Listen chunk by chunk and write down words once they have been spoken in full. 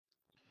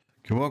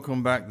Okay,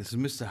 welcome back. This is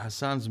Mr.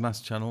 Hassan's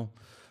Maths channel.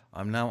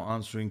 I'm now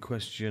answering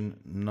question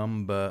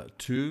number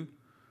 2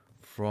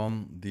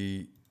 from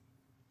the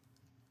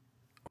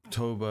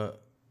October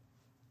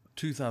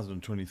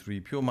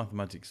 2023 Pure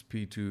Mathematics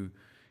P2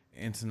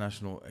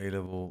 International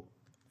A-Level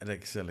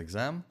Edexcel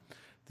exam.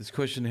 This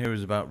question here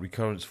is about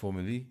recurrence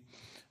formulae,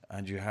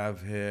 and you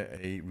have here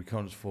a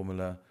recurrence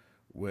formula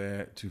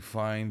where to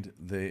find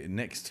the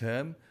next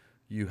term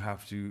you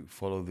have to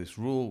follow this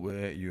rule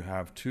where you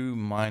have 2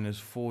 minus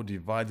 4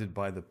 divided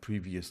by the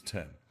previous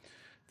term.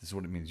 This is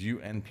what it means.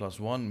 UN plus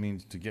 1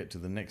 means to get to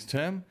the next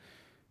term,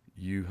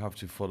 you have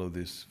to follow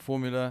this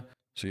formula.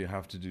 So you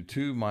have to do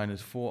 2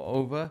 minus 4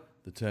 over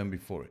the term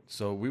before it.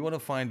 So we want to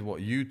find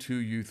what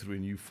U2, U3,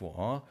 and U4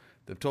 are.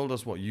 They've told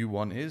us what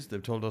U1 is.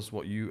 They've told us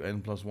what UN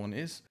plus 1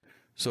 is.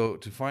 So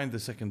to find the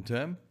second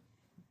term,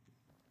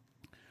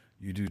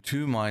 you do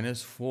 2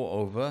 minus 4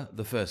 over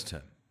the first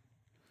term.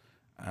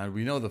 And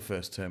we know the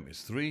first term is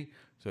 3,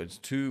 so it's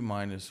 2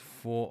 minus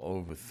 4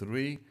 over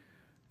 3.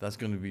 That's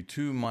going to be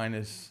 2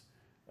 minus,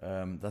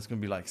 that's going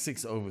to be like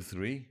 6 over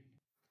 3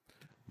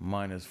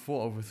 minus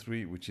 4 over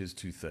 3, which is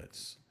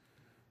 2/3.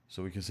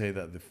 So we can say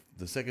that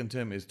the second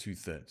term is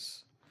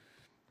 2/3.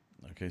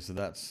 Okay, so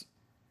that's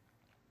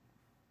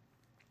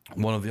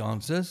one of the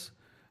answers.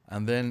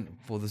 And then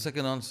for the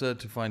second answer,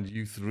 to find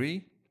U3,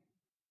 you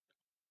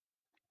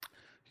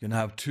can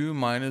have 2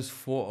 minus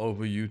 4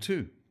 over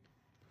U2.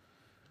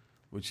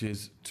 Which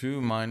is 2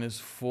 minus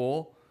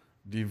 4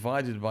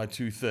 divided by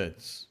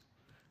 2/3.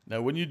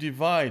 Now, when you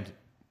divide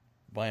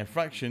by a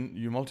fraction,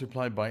 you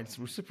multiply by its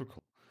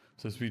reciprocal.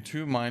 So it's be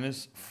 2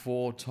 minus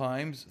 4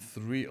 times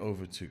 3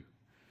 over 2.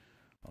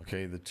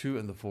 Okay, the 2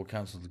 and the 4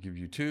 cancel to give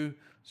you 2.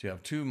 So you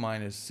have 2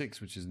 minus 6,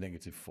 which is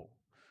negative 4.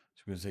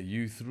 So we're going to say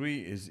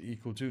U3 is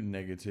equal to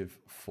negative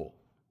 4.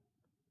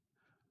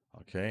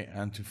 Okay,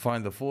 and to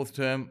find the fourth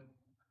term,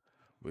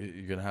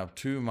 you're going to have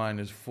 2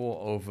 minus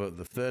 4 over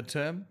the third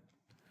term.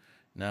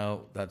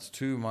 Now, that's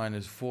 2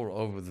 minus 4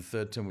 over the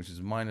third term, which is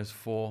minus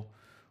 4,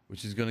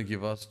 which is going to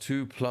give us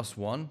 2 plus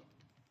 1,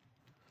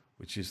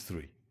 which is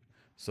 3.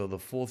 So the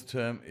fourth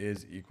term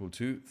is equal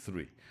to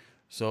 3.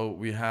 So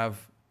we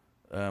have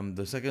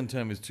the second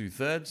term is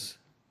 2/3,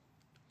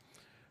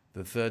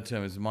 the third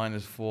term is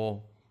minus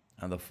 4,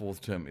 and the fourth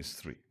term is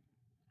 3.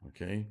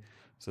 Okay,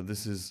 so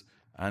this is,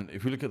 and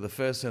if we look at the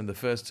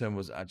first term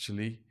was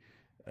actually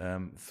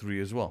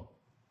 3 as well.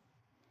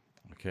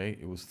 Okay,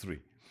 it was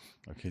 3.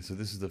 Okay, so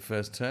this is the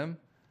first term,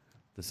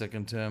 the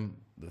second term,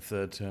 the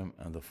third term,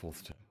 and the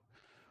fourth term.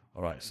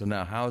 All right, so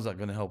now how is that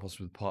going to help us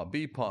with part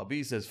B? Part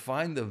B says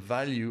find the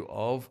value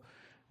of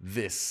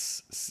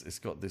this. It's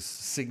got this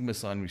sigma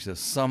sign which says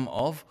sum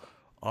of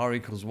r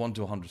equals 1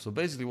 to 100. So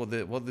basically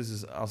what this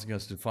is asking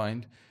us to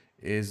find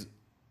is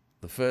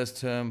the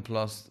first term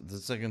plus the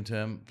second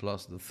term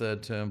plus the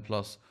third term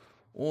plus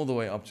all the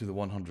way up to the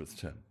 100th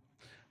term.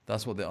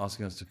 That's what they're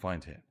asking us to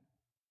find here.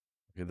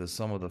 Okay, the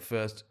sum of the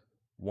first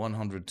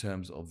 100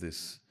 terms of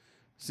this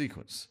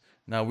sequence.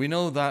 Now we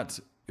know that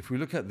if we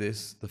look at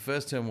this, the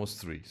first term was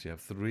 3. So you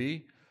have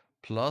 3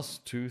 plus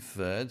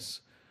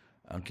 2/3,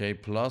 okay,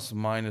 plus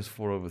minus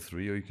 4 over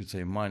 3, or you could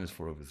say minus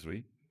 4 over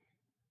 3.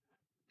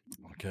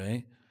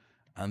 Okay,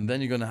 and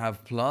then you're going to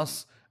have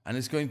plus, and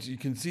it's going to, you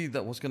can see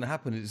that what's going to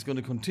happen is it's going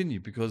to continue,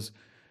 because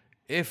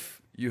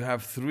if you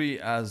have 3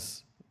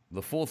 as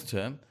the fourth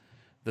term,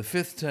 the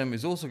fifth term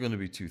is also going to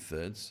be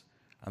 2/3,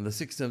 and the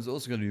sixth term is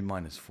also going to be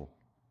minus 4.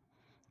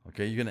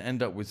 Okay, you're going to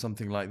end up with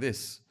something like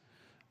this.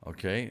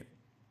 Okay,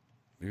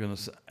 you're going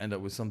to end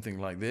up with something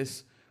like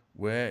this,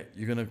 where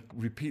you're going to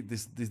repeat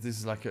this. This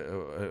is like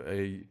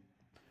a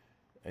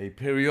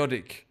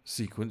periodic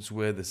sequence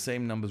where the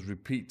same numbers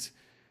repeat.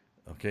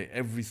 Okay,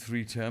 every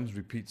 3 terms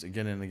repeats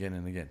again and again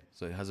and again.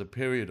 So it has a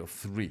period of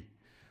 3.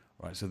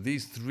 All right, so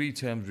these 3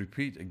 terms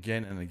repeat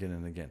again and again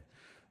and again.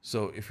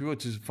 So if we were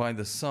to find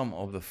the sum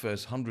of the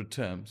first 100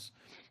 terms,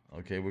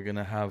 okay, we're going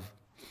to have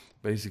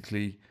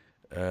basically,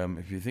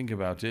 if you think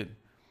about it,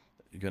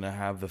 you're going to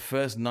have the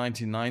first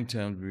 99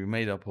 terms be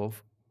made up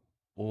of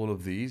all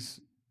of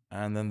these,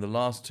 and then the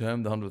last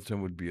term, the 100th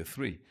term, would be a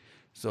 3.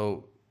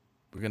 So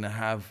we're going to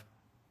have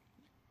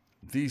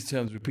these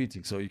terms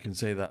repeating. So you can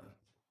say that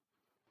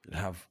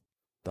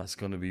that's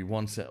going to be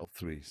 1 set of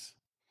 3s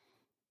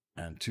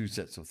and 2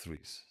 sets of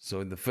 3s.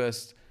 So in the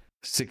first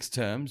 6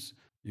 terms,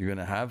 you're going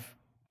to have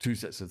 2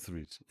 sets of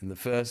 3s. In the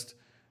first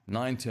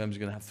 9 terms, you're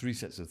going to have 3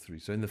 sets of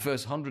 3s. So in the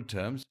first 100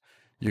 terms,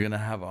 you're going to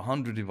have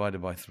 100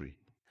 divided by 3,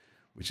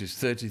 which is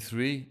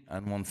 33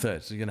 and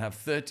 1/3. So you're going to have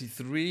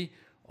 33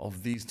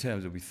 of these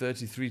terms. It'll be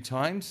 33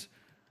 times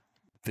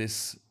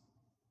this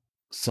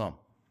sum.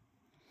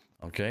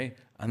 Okay,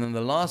 and then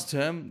the last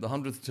term, the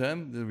 100th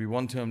term, there'll be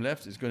 1 term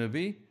left. It's going to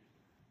be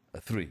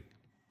a 3.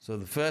 So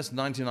the first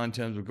 99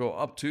 terms will go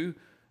up to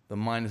the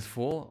minus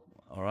 4.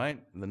 All right,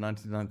 the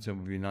 99th term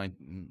will be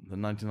the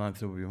 99th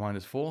term will be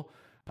minus 4,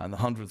 and the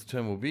 100th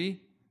term will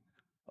be,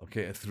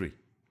 okay, a 3.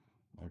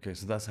 Okay,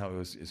 so that's how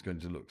it's going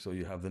to look. So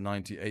you have the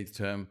 98th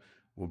term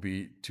will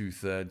be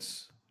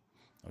 2/3,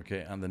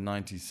 okay, and the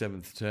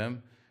 97th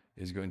term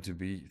is going to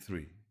be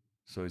 3.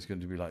 So it's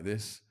going to be like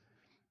this,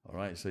 All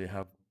right, so you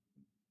have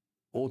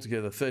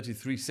altogether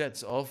 33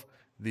 sets of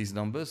these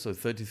numbers. So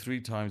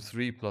 33 times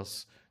 3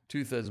 plus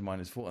 2/3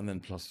 minus 4 and then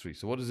plus 3.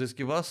 So what does this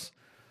give us?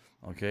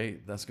 Okay,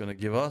 that's going to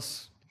give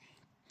us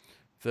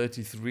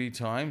 33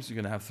 times. You're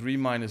going to have 3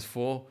 minus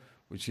 4,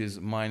 which is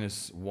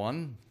minus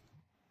 1.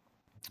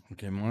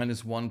 Okay,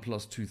 minus 1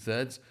 plus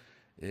 2/3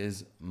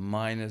 is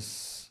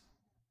minus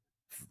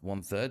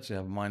 1/3. So you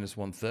have minus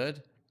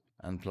 1/3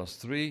 and plus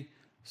 3.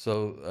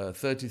 So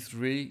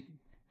 33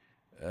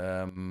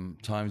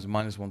 times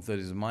minus 1/3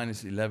 is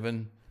minus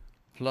 11,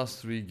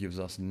 plus 3 gives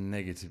us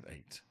negative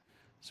 8.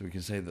 So we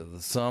can say that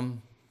the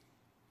sum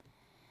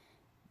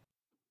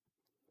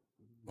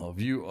of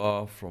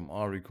UR from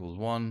R equals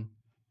 1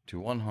 to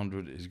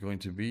 100 is going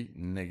to be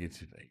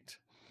negative 8.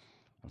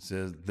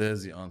 So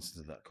there's the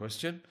answer to that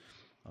question.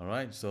 All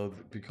right, so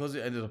because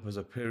it ended up as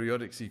a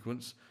periodic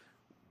sequence,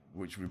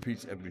 which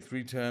repeats every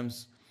 3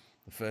 terms,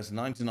 the first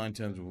 99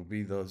 terms will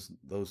be those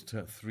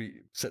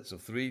 3 sets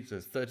of 3. So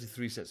there's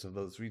 33 sets of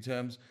those 3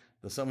 terms.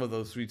 The sum of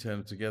those 3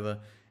 terms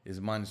together is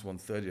minus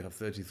 1/3. You have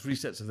 33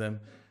 sets of them.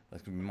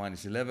 That's going to be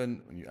minus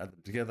 11 when you add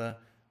them together.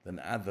 Then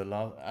add the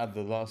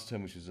last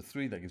term, which is a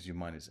 3. That gives you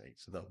minus 8.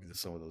 So that will be the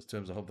sum of those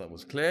terms. I hope that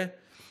was clear.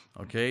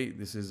 Okay,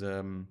 this is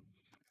a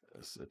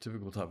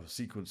typical type of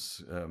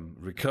sequence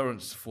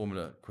recurrence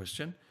formula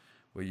question,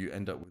 where you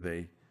end up with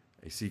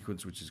a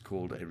sequence which is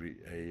called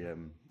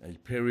a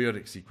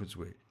periodic sequence,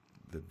 where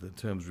the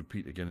terms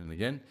repeat again and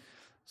again.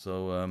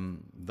 So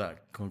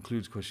that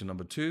concludes question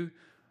number 2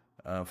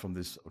 from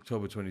this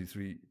October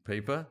 23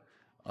 paper.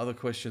 Other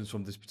questions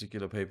from this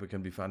particular paper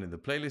can be found in the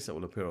playlist that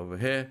will appear over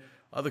here.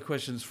 Other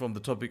questions from the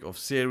topic of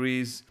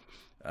series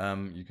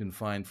you can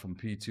find from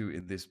P2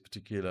 in this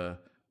particular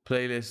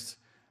playlist.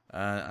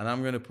 And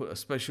I'm going to put a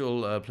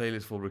special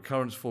playlist for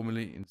recurrence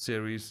formulae in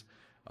series.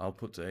 I'll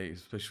put a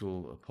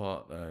special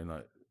part in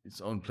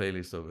its own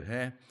playlist over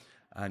here.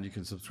 And you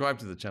can subscribe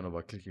to the channel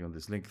by clicking on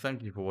this link.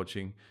 Thank you for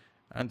watching,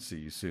 and see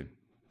you soon.